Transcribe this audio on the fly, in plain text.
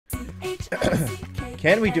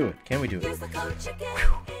Can we do it? Can we do it?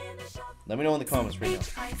 Whew. Let me know in the comments right now.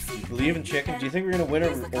 Do you believe in chicken? Do you think we're going to win or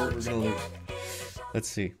we're going to lose? Let's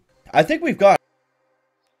see. I think we've got...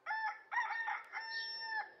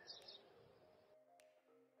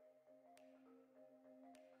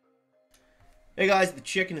 Hey guys, the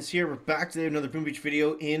chicken is here. We're back today with another Boom Beach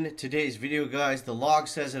video. In today's video, guys, the log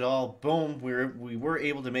says it all. Boom, we were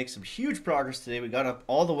able to make some huge progress today. We got up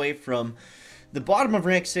all the way from the bottom of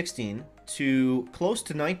rank 16 to close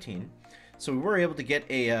to 19. So we were able to get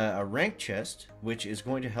a rank chest, which is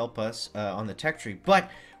going to help us on the tech tree. But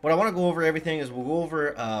what I want to go over everything is we'll go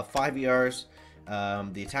over 5 ERs,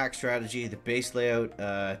 the attack strategy, the base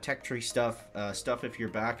layout, tech tree stuff, stuff if you're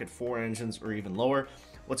back at 4 engines or even lower.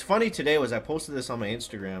 What's funny today was I posted this on my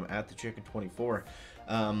Instagram at thechicken24.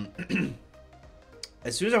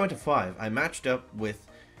 As soon as I went to 5, I matched up with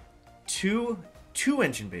two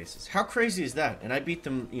engine bases. How crazy is that? And I beat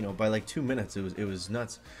them, you know, by like 2 minutes. It was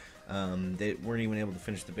nuts. They weren't even able to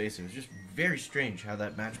finish the base. It was just very strange how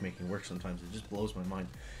that matchmaking works sometimes. It just blows my mind,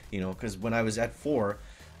 you know, because when I was at 4,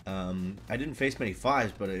 I didn't face many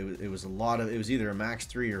 5s, but it was a lot of, it was either a max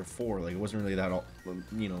 3 or 4. Like, it wasn't really that,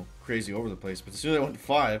 you know, crazy over the place. But as soon as I went to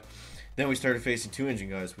 5, then we started facing 2 engine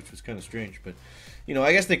guys, which was kind of strange. But, you know,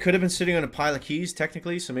 I guess they could have been sitting on a pile of keys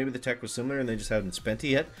technically, so maybe the tech was similar and they just haven't spent it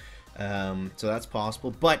yet. So that's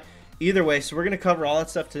possible. But either way, so we're going to cover all that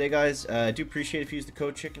stuff today, guys. I do appreciate if you use the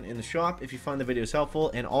code CHICKEN in the shop if you find the videos helpful.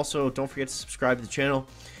 And also, don't forget to subscribe to the channel.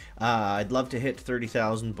 I'd love to hit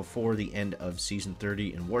 30,000 before the end of Season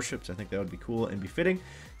 30 in Warships. I think that would be cool and be fitting.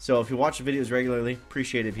 So if you watch the videos regularly,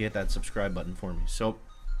 appreciate it if you hit that subscribe button for me. So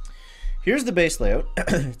here's the base layout.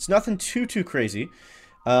 It's nothing too crazy.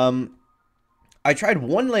 I tried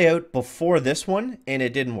one layout before this one, and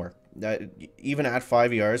it didn't work. Even at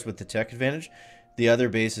 5 ERs with the tech advantage, the other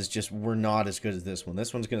bases just were not as good as this one.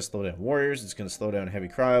 This one's going to slow down warriors. It's going to slow down heavy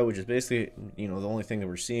cryo, which is basically, you know, the only thing that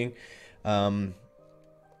we're seeing.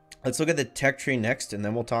 Let's look at the tech tree next, and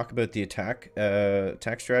then we'll talk about the attack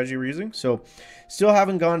strategy we're using. So, still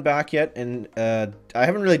haven't gone back yet, and I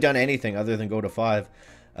haven't really done anything other than go to 5.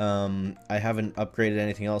 I haven't upgraded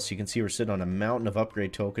anything else. You can see we're sitting on a mountain of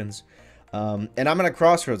upgrade tokens. And I'm at a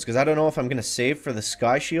crossroads, because I don't know if I'm going to save for the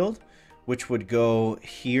sky shield, which would go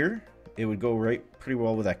here. It would go right pretty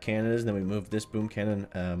well where that cannon is, and then we move this boom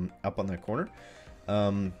cannon up on that corner.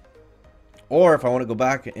 Or if I want to go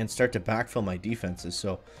back and start to backfill my defenses.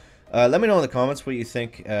 So let me know in the comments what you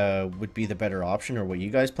think would be the better option, or what you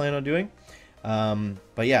guys plan on doing.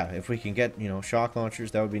 But yeah, if we can get, you know, shock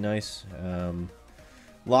launchers, that would be nice. A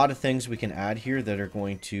lot of things we can add here that are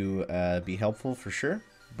going to be helpful for sure.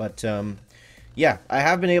 But yeah, I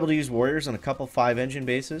have been able to use warriors on a couple 5 engine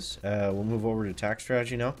bases. We'll move over to attack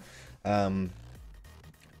strategy now.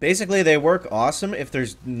 Basically, they work awesome if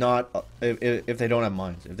there's not if they don't have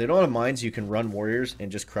mines. If they don't have mines, you can run warriors and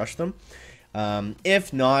just crush them.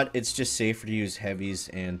 If not, it's just safer to use heavies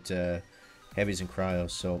and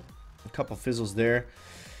cryos. So a couple fizzles there.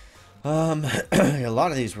 A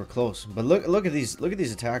lot of these were close, but look at these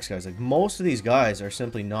attacks, guys. Like, most of these guys are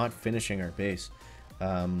simply not finishing our base.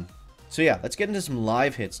 So yeah, let's get into some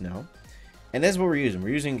live hits now. And this is what we're using. We're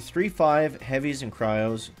using 3-5 heavies and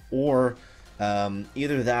cryos, or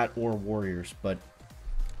either that or warriors. But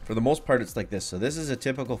for the most part, it's like this. So this is a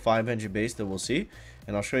typical 5 engine base that we'll see,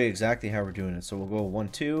 and I'll show you exactly how we're doing it. So we'll go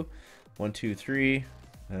 1-2, 1-2, 3.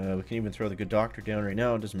 We can even throw the good doctor down right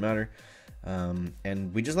now. It doesn't matter.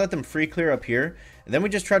 And we just let them free clear up here, and then we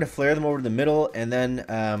just try to flare them over to the middle, and then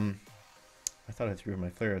I thought I threw my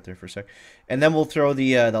flare out there for a sec. And then we'll throw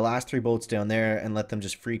the last 3 boats down there and let them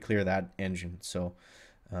just free clear that engine. So,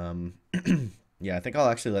 yeah, I think I'll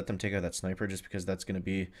actually let them take out that sniper, just because that's gonna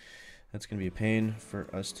be a pain for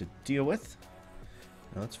us to deal with.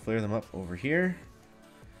 Now let's flare them up over here.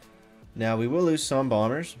 Now we will lose some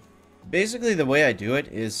bombers. Basically, the way I do it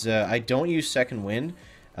is I don't use second wind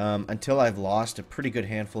until I've lost a pretty good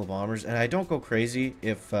handful of bombers, and I don't go crazy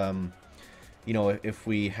if you know, if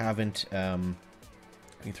we haven't, let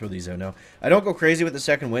me throw these out now. I don't go crazy with the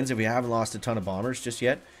second wins if we haven't lost a ton of bombers just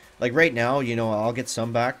yet. Like right now, you know, I'll get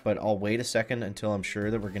some back, but I'll wait a second until I'm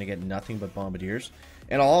sure that we're going to get nothing but bombardiers.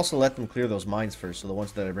 And I'll also let them clear those mines first, so the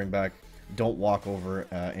ones that I bring back don't walk over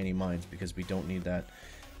any mines, because we don't need that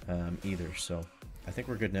either. So I think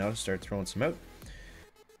we're good now to start throwing some out.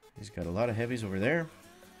 He's got a lot of heavies over there.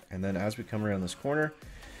 And then as we come around this corner,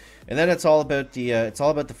 and then it's all about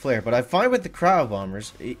the flare. But I find with the cryo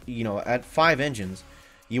bombers, you know, at 5 engines,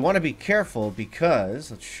 you want to be careful,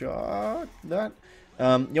 because let's shock that. You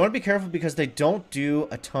want to be careful because they don't do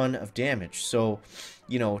a ton of damage. So,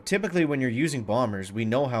 you know, typically when you're using bombers, we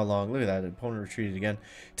know how long. Look at that, opponent retreated again.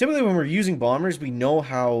 Typically when we're using bombers, we know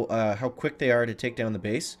how quick they are to take down the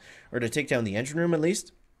base, or to take down the engine room at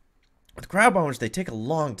least. With crab bombers, they take a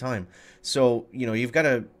long time. So, you know, you've got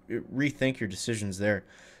to rethink your decisions there.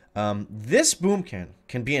 This boom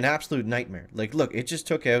can be an absolute nightmare. Like, look, it just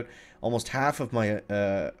took out almost half of my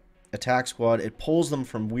attack squad. It pulls them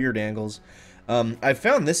from weird angles. I've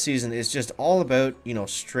found this season is just all about, you know,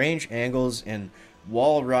 strange angles and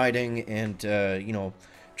wall riding and, you know,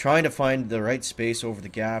 trying to find the right space over the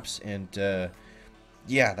gaps. And,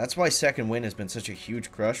 yeah, that's why second win has been such a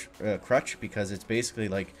huge crutch, because it's basically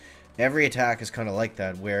like every attack is kind of like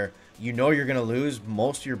that, where you know you're going to lose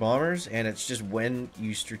most of your bombers, and it's just when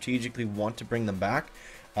you strategically want to bring them back,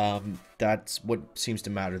 that's what seems to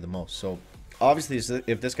matter the most. So, obviously,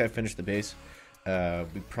 if this guy finished the base,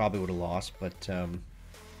 we probably would have lost, but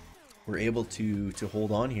we're able to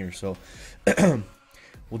hold on here. So,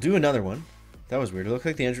 we'll do another one. That was weird. It looked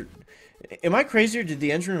like the engine... Am I crazy, or did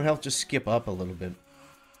the engine room health just skip up a little bit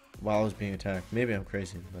while I was being attacked? Maybe I'm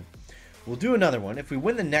crazy, but we'll do another one. If we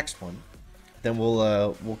win the next one, then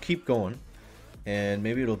we'll keep going, and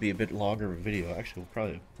maybe it'll be a bit longer of a video. Actually, we'll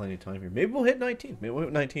probably have plenty of time here. Maybe we'll hit 19. Maybe we'll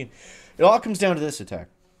hit 19. It all comes down to this attack.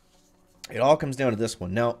 It all comes down to this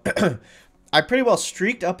one. Now, I pretty well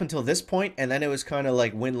streaked up until this point, and then it was kind of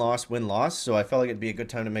like win-loss, win-loss, so I felt like it'd be a good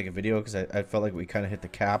time to make a video, because I felt like we kind of hit the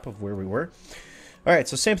cap of where we were. Alright,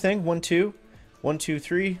 so same thing. 1, 2. 1, 2,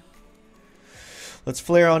 3. Let's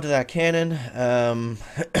flare onto that cannon.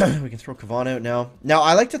 We can throw Kavan out now. Now,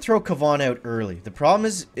 I like to throw Kavan out early. The problem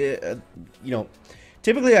is, you know,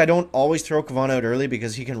 typically I don't always throw Kavan out early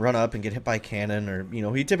because he can run up and get hit by cannon, or, you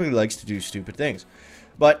know, he typically likes to do stupid things.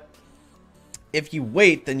 But if you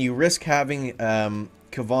wait, then you risk having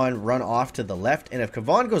Kavan run off to the left. And if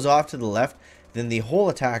Kavan goes off to the left, then the whole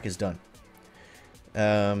attack is done.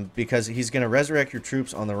 Because he's going to resurrect your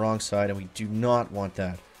troops on the wrong side, and we do not want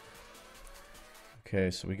that. Okay,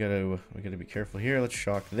 so we gotta be careful here. Let's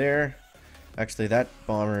shock there. Actually, that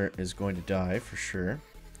bomber is going to die for sure.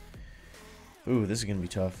 Ooh, this is gonna be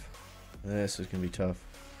tough. This is gonna be tough.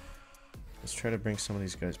 Let's try to bring some of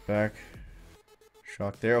these guys back.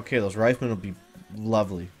 Shock there. Okay, those riflemen will be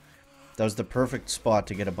lovely. That was the perfect spot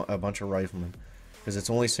to get a bunch of riflemen, because it's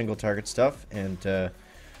only single target stuff. And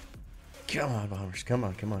come on, bombers! Come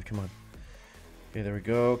on, come on, come on! Okay, there we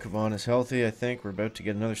go. Kavan is healthy, I think. We're about to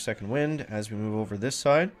get another second wind as we move over this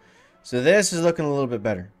side. So this is looking a little bit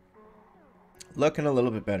better. Looking a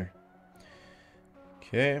little bit better.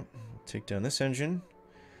 Okay, take down this engine.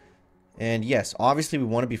 And yes, obviously we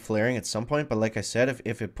want to be flaring at some point, but like I said,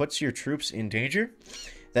 if it puts your troops in danger,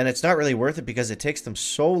 then it's not really worth it, because it takes them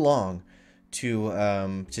so long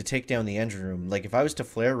to take down the engine room. Like, if I was to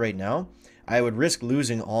flare right now, I would risk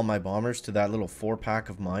losing all my bombers to that little 4-pack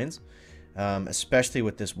of mines. Especially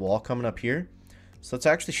with this wall coming up here. So let's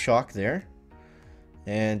actually shock there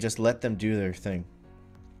and just let them do their thing.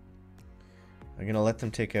 I'm gonna let them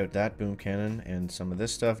take out that boom cannon and some of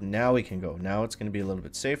this stuff. Now we can go. Now it's gonna be a little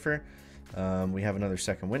bit safer. We have another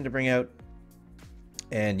second wind to bring out.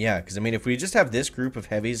 And yeah, because I mean, if we just have this group of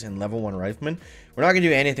heavies and level 1 riflemen, we're not gonna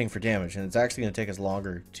do anything for damage, and it's actually gonna take us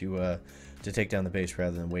longer to take down the base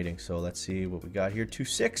rather than waiting. So let's see what we got here.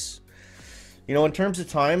 2-6. You know, in terms of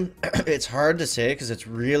time, it's hard to say because it's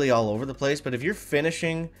really all over the place. But if you're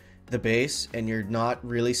finishing the base and you're not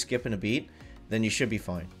really skipping a beat, then you should be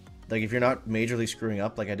fine. Like, if you're not majorly screwing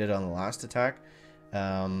up like I did on the last attack,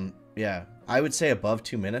 yeah, I would say above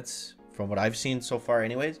 2 minutes from what I've seen so far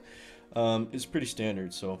anyways, is pretty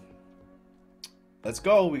standard. So let's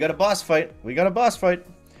go. We got a boss fight. We got a boss fight.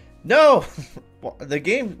 No! The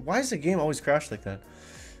game, why does the game always crash like that?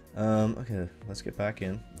 Okay, let's get back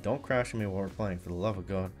in. Don't crash on me while we're playing, for the love of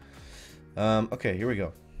God. Okay, here we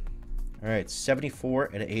go. Alright,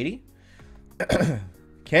 74 out of 80.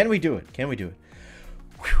 Can we do it? Can we do it?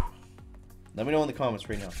 Whew. Let me know in the comments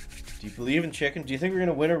right now. Do you believe in chicken? Do you think we're going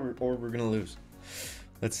to win or we're going to lose?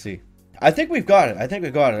 Let's see. I think we've got it. I think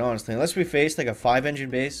we've got it, honestly. Unless we face like a 5-engine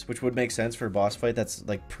base, which would make sense for a boss fight that's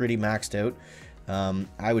like pretty maxed out.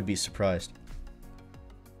 I would be surprised.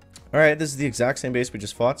 Alright, this is the exact same base we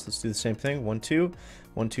just fought, so let's do the same thing. 1, 2,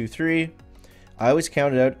 1, 2, 3. I always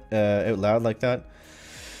count it out loud like that,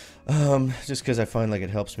 just because I find like it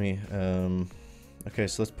helps me. Okay,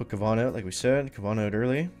 so let's put Kavan out, like we said. Kavan out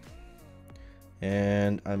early.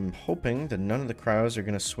 And I'm hoping that none of the crowds are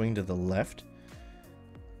going to swing to the left.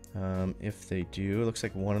 If they do, it looks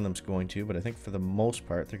like one of them's going to, but I think for the most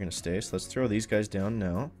part they're going to stay. So let's throw these guys down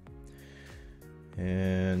now.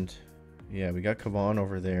 And yeah, we got Kavan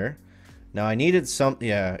over there. Now I needed some,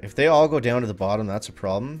 yeah, if they all go down to the bottom, that's a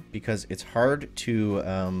problem, because it's hard to,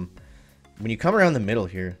 when you come around the middle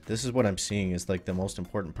here, this is what I'm seeing is like the most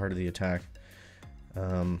important part of the attack.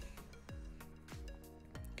 Okay,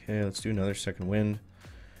 let's do another second wind.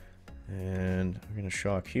 And we're going to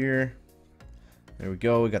shock here. There we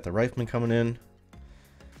go, we got the rifleman coming in.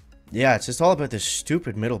 Yeah, it's just all about this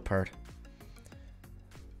stupid middle part.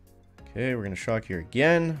 Okay, we're going to shock here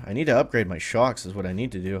again. I need to upgrade my shocks is what I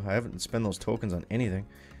need to do. I haven't spent those tokens on anything.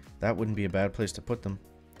 That wouldn't be a bad place to put them.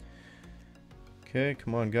 Okay,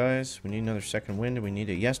 come on guys. We need another second wind and we need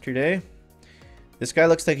it yesterday. This guy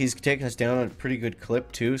looks like he's taking us down at a pretty good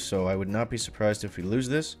clip too, so I would not be surprised if we lose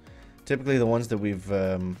this. Typically the ones that we've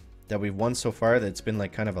won so far, that's been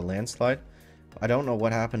like kind of a landslide. I don't know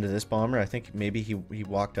what happened to this bomber. I think maybe he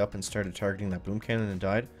walked up and started targeting that boom cannon and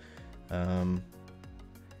died.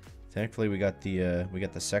 Thankfully, we got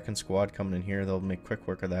the second squad coming in here. They'll make quick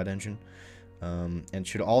work of that engine, and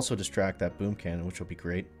should also distract that boom cannon, which will be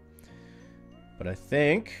great. But I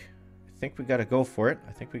think we got to go for it.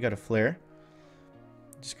 I think we got a flare.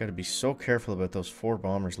 Just got to be so careful about those 4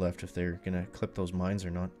 bombers left if they're gonna clip those mines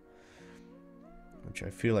or not, which I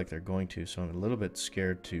feel like they're going to. So I'm a little bit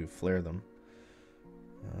scared to flare them.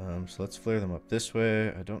 So let's flare them up this way.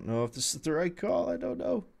 I don't know if this is the right call. I don't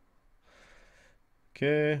know.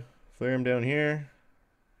 Okay. Flare him down here.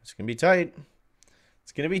 It's gonna be tight.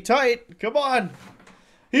 It's gonna be tight. Come on.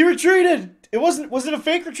 He retreated. Was it a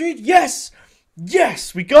fake retreat? Yes.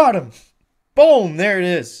 Yes, we got him. Boom, there it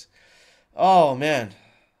is. Oh man.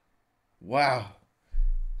 Wow.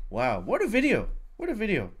 Wow. What a video. What a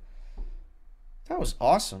video. That was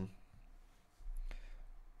awesome.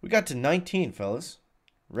 We got to 19, fellas.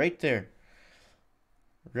 Right there.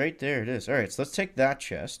 Right there it is. Alright, so let's take that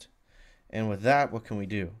chest. And with that, what can we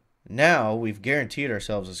do? Now we've guaranteed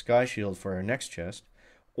ourselves a sky shield for our next chest,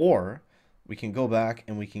 or we can go back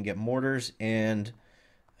and we can get mortars and,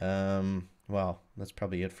 well, that's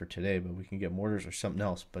probably it for today, but we can get mortars or something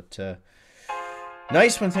else. But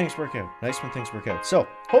nice when things work out. Nice when things work out. So,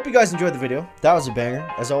 hope you guys enjoyed the video. That was a banger.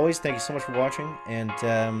 As always, thank you so much for watching. And,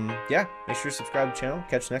 yeah, make sure to subscribe to the channel.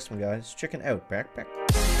 Catch the next one, guys. Chicken out. Backpack.